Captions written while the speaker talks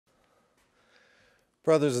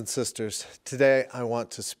Brothers and sisters, today I want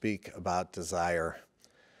to speak about desire.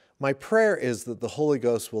 My prayer is that the Holy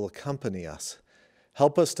Ghost will accompany us,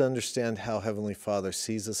 help us to understand how Heavenly Father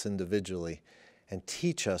sees us individually, and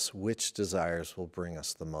teach us which desires will bring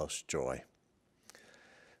us the most joy.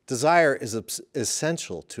 Desire is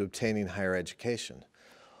essential to obtaining higher education.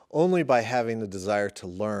 Only by having a desire to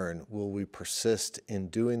learn will we persist in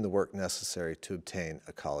doing the work necessary to obtain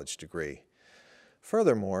a college degree.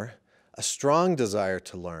 Furthermore, a strong desire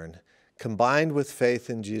to learn, combined with faith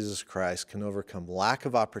in Jesus Christ, can overcome lack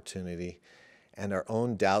of opportunity and our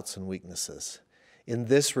own doubts and weaknesses. In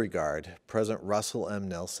this regard, President Russell M.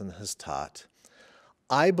 Nelson has taught,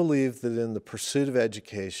 "I believe that in the pursuit of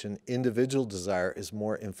education, individual desire is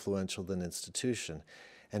more influential than institution,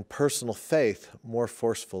 and personal faith more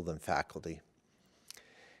forceful than faculty."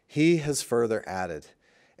 He has further added,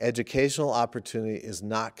 "Educational opportunity is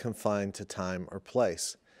not confined to time or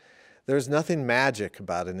place. There is nothing magic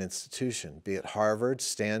about an institution, be it Harvard,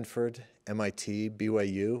 Stanford, MIT,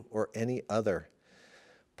 BYU, or any other.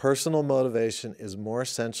 Personal motivation is more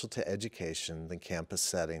essential to education than campus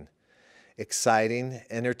setting. Exciting,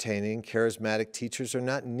 entertaining, charismatic teachers are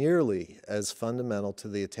not nearly as fundamental to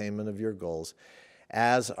the attainment of your goals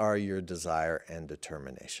as are your desire and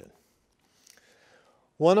determination."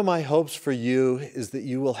 One of my hopes for you is that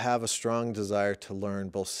you will have a strong desire to learn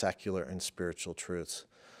both secular and spiritual truths.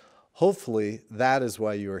 Hopefully, that is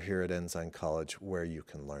why you are here at Ensign College, where you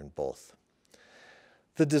can learn both.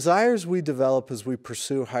 The desires we develop as we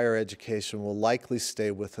pursue higher education will likely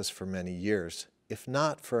stay with us for many years, if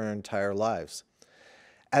not for our entire lives.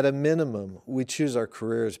 At a minimum, we choose our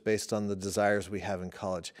careers based on the desires we have in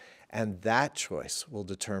college, and that choice will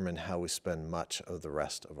determine how we spend much of the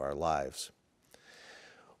rest of our lives.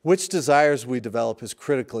 Which desires we develop is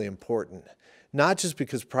critically important, not just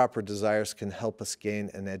because proper desires can help us gain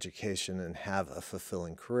an education and have a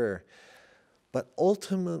fulfilling career, but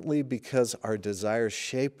ultimately because our desires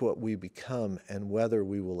shape what we become and whether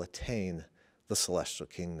we will attain the celestial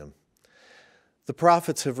kingdom. The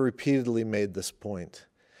prophets have repeatedly made this point.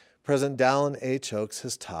 President Dallin H. Oaks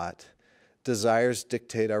has taught, "Desires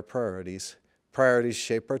dictate our priorities, priorities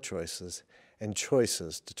shape our choices, and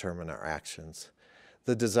choices determine our actions.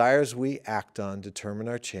 The desires we act on determine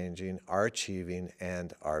our changing, our achieving,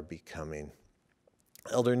 and our becoming."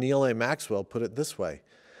 Elder Neil A. Maxwell put it this way,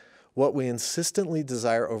 "What we insistently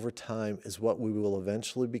desire over time is what we will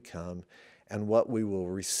eventually become and what we will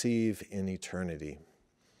receive in eternity."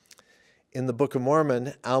 In the Book of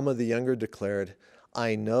Mormon, Alma the Younger declared,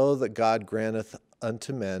 "I know that God granteth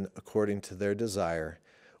unto men according to their desire,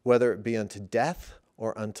 whether it be unto death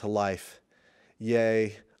or unto life.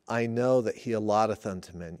 Yea, I know that he allotteth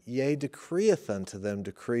unto men, yea, decreeth unto them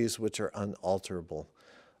decrees which are unalterable,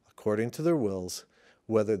 according to their wills,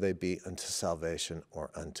 whether they be unto salvation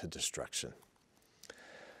or unto destruction."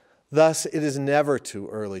 Thus, it is never too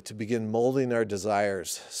early to begin molding our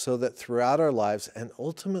desires so that throughout our lives and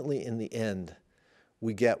ultimately in the end,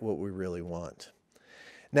 we get what we really want.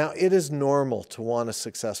 Now, it is normal to want a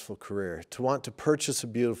successful career, to want to purchase a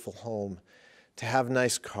beautiful home, to have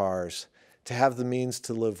nice cars, to have the means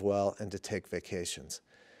to live well, and to take vacations.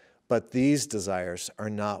 But these desires are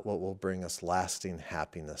not what will bring us lasting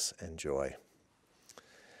happiness and joy.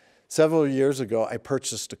 Several years ago, I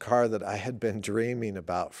purchased a car that I had been dreaming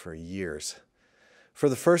about for years. For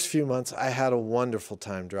the first few months, I had a wonderful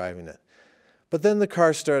time driving it. But then the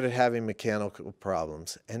car started having mechanical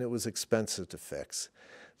problems, and it was expensive to fix.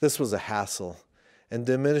 This was a hassle and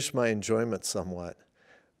diminished my enjoyment somewhat.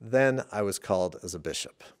 Then I was called as a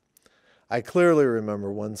bishop. I clearly remember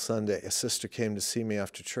one Sunday a sister came to see me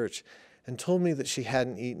after church and told me that she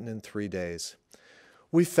hadn't eaten in 3 days.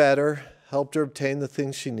 We fed her, helped her obtain the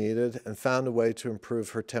things she needed, and found a way to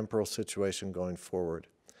improve her temporal situation going forward.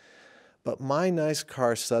 But my nice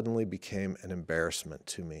car suddenly became an embarrassment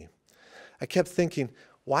to me. I kept thinking,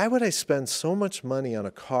 why would I spend so much money on a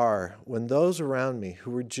car when those around me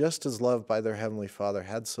who were just as loved by their Heavenly Father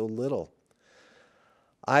had so little?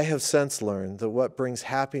 I have since learned that what brings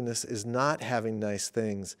happiness is not having nice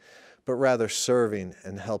things, but rather serving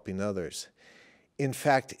and helping others. In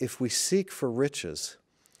fact, if we seek for riches,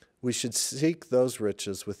 we should seek those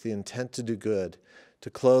riches with the intent to do good,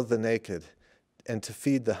 to clothe the naked, and to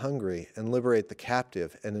feed the hungry, and liberate the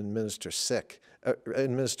captive, and administer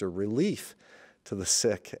relief to the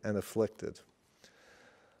sick and afflicted.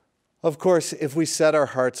 Of course, if we set our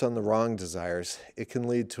hearts on the wrong desires, it can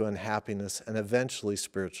lead to unhappiness and eventually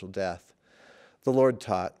spiritual death. The Lord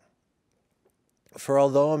taught, "For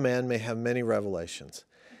although a man may have many revelations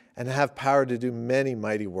and have power to do many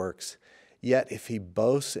mighty works, yet if he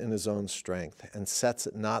boasts in his own strength and sets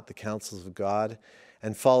at naught the counsels of God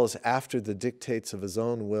and follows after the dictates of his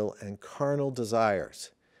own will and carnal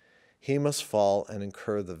desires, he must fall and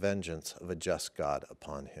incur the vengeance of a just God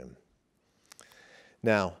upon him.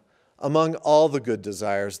 Now, among all the good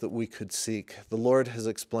desires that we could seek, the Lord has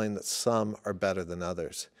explained that some are better than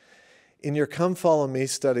others. In your Come Follow Me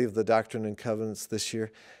study of the Doctrine and Covenants this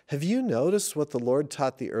year, have you noticed what the Lord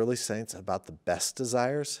taught the early saints about the best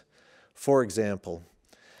desires? For example,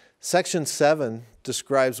 Section 7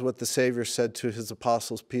 describes what the Savior said to his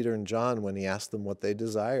apostles Peter and John when he asked them what they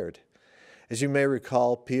desired. As you may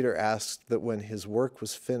recall, Peter asked that when his work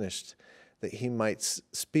was finished, that he might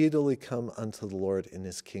speedily come unto the Lord in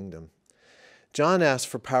his kingdom. John asked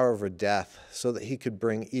for power over death so that he could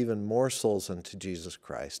bring even more souls unto Jesus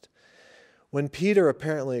Christ. When Peter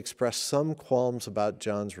apparently expressed some qualms about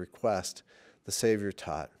John's request, the Savior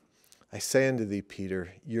taught, I say unto thee,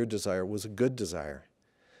 Peter, your desire was a good desire.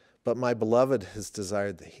 But my beloved has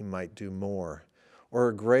desired that he might do more, or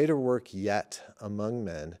a greater work yet among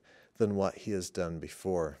men than what he has done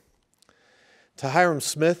before. To Hiram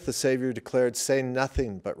Smith, the Savior declared, say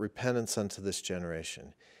nothing but repentance unto this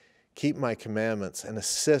generation. Keep my commandments and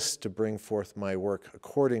assist to bring forth my work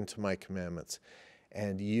according to my commandments,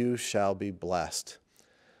 and you shall be blessed.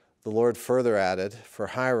 The Lord further added, for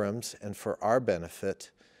Hiram's and for our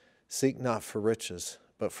benefit, seek not for riches,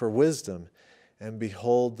 but for wisdom, and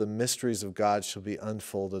behold, the mysteries of God shall be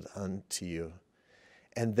unfolded unto you.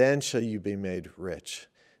 And then shall you be made rich.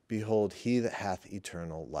 Behold, he that hath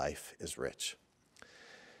eternal life is rich.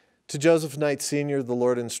 To Joseph Knight Sr., the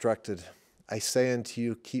Lord instructed, I say unto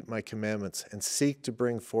you, keep my commandments, and seek to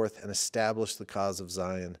bring forth and establish the cause of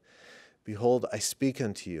Zion. Behold, I speak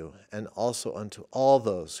unto you, and also unto all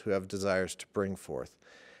those who have desires to bring forth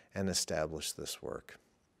and establish this work.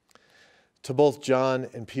 To both John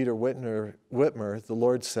and Peter Whitmer, the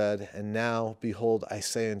Lord said, and now, behold, I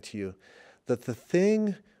say unto you, that the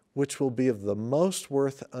thing which will be of the most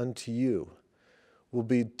worth unto you will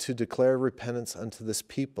be to declare repentance unto this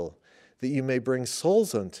people, that you may bring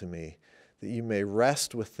souls unto me, that you may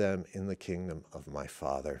rest with them in the kingdom of my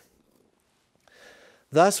Father.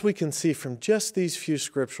 Thus we can see from just these few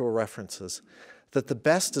scriptural references that the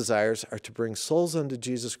best desires are to bring souls unto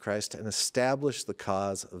Jesus Christ and establish the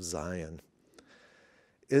cause of Zion.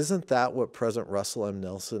 Isn't that what President Russell M.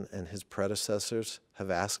 Nelson and his predecessors have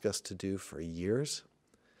asked us to do for years?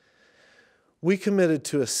 We committed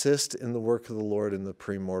to assist in the work of the Lord in the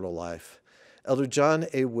premortal life. Elder John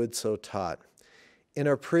A. Woodsoe taught, in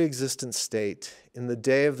our pre-existent state, in the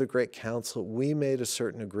day of the great council, we made a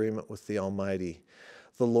certain agreement with the Almighty.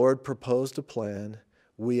 The Lord proposed a plan,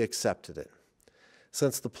 we accepted it.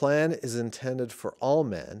 Since the plan is intended for all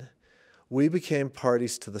men, we became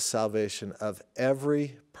parties to the salvation of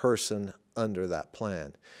every person under that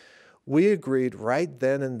plan. We agreed right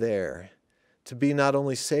then and there to be not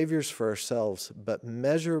only saviors for ourselves, but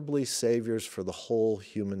measurably saviors for the whole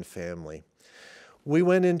human family. We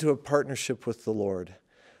went into a partnership with the Lord.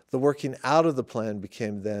 The working out of the plan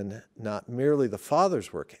became then not merely the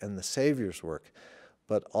Father's work and the Savior's work,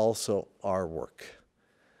 but also our work.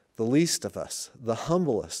 The least of us, the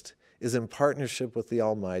humblest, is in partnership with the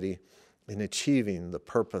Almighty in achieving the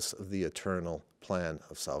purpose of the eternal plan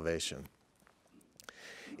of salvation.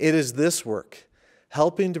 It is this work,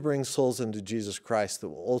 helping to bring souls into Jesus Christ, that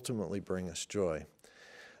will ultimately bring us joy.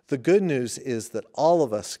 The good news is that all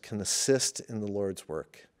of us can assist in the Lord's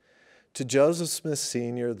work. To Joseph Smith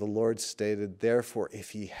Sr., the Lord stated, therefore,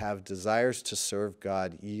 if ye have desires to serve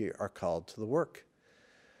God, ye are called to the work.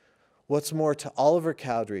 What's more, to Oliver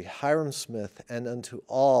Cowdery, Hiram Smith, and unto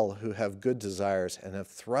all who have good desires and have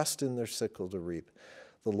thrust in their sickle to reap,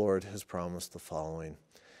 the Lord has promised the following.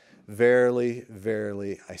 Verily,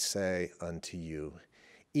 verily, I say unto you,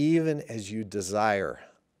 even as you desire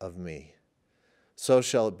of me, so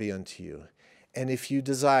shall it be unto you. And if you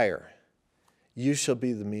desire, you shall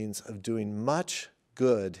be the means of doing much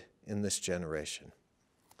good in this generation.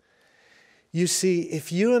 You see,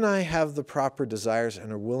 if you and I have the proper desires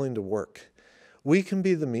and are willing to work, we can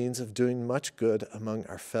be the means of doing much good among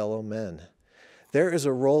our fellow men. There is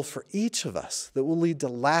a role for each of us that will lead to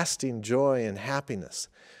lasting joy and happiness.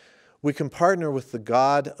 We can partner with the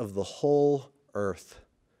God of the whole earth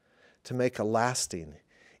to make a lasting,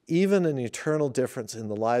 even an eternal difference in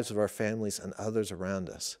the lives of our families and others around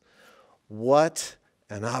us. What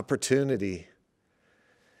an opportunity!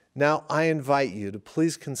 Now, I invite you to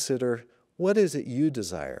please consider, what is it you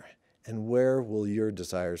desire, and where will your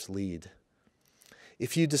desires lead?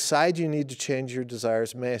 If you decide you need to change your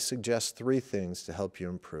desires, may I suggest 3 things to help you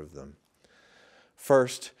improve them.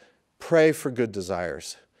 First, pray for good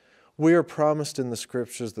desires. We are promised in the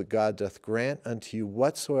Scriptures that God doth grant unto you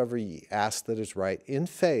whatsoever ye ask that is right, in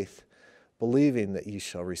faith, believing that ye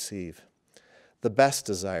shall receive. The best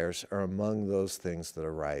desires are among those things that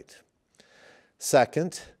are right.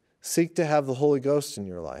 Second, seek to have the Holy Ghost in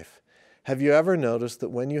your life. Have you ever noticed that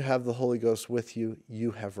when you have the Holy Ghost with you,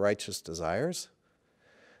 you have righteous desires?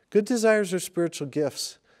 Good desires are spiritual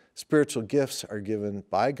gifts. Spiritual gifts are given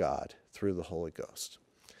by God through the Holy Ghost.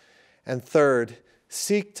 And third,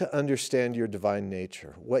 seek to understand your divine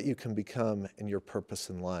nature, what you can become, and your purpose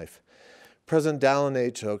in life. President Dallin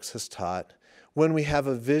H. Oaks has taught, when we have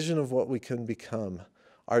a vision of what we can become,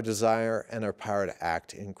 our desire and our power to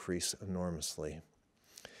act increase enormously.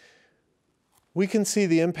 We can see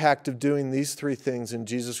the impact of doing these three things in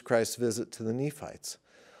Jesus Christ's visit to the Nephites.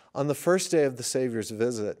 On the first day of the Savior's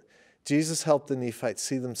visit, Jesus helped the Nephites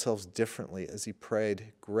see themselves differently as he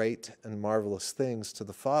prayed great and marvelous things to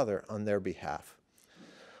the Father on their behalf.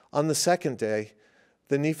 On the second day,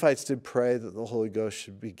 the Nephites did pray that the Holy Ghost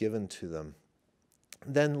should be given to them.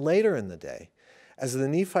 Then later in the day, as the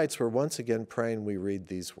Nephites were once again praying, we read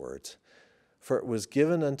these words, "For it was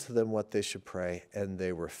given unto them what they should pray, and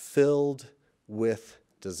they were filled with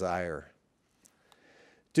desire."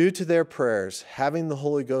 Due to their prayers, having the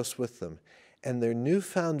Holy Ghost with them, and their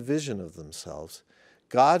newfound vision of themselves,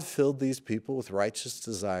 God filled these people with righteous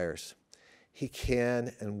desires. He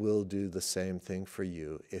can and will do the same thing for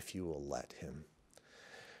you if you will let him.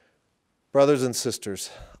 Brothers and sisters,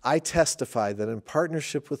 I testify that in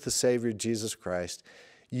partnership with the Savior Jesus Christ,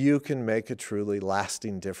 you can make a truly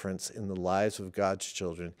lasting difference in the lives of God's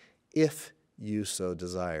children if you so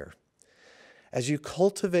desire. As you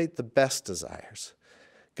cultivate the best desires,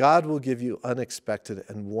 God will give you unexpected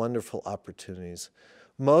and wonderful opportunities,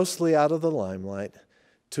 mostly out of the limelight,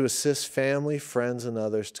 to assist family, friends, and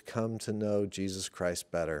others to come to know Jesus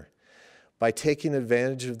Christ better. By taking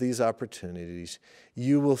advantage of these opportunities,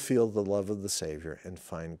 you will feel the love of the Savior and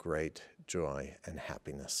find great joy and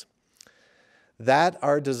happiness. That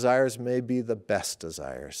our desires may be the best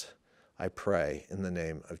desires, I pray in the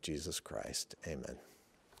name of Jesus Christ. Amen.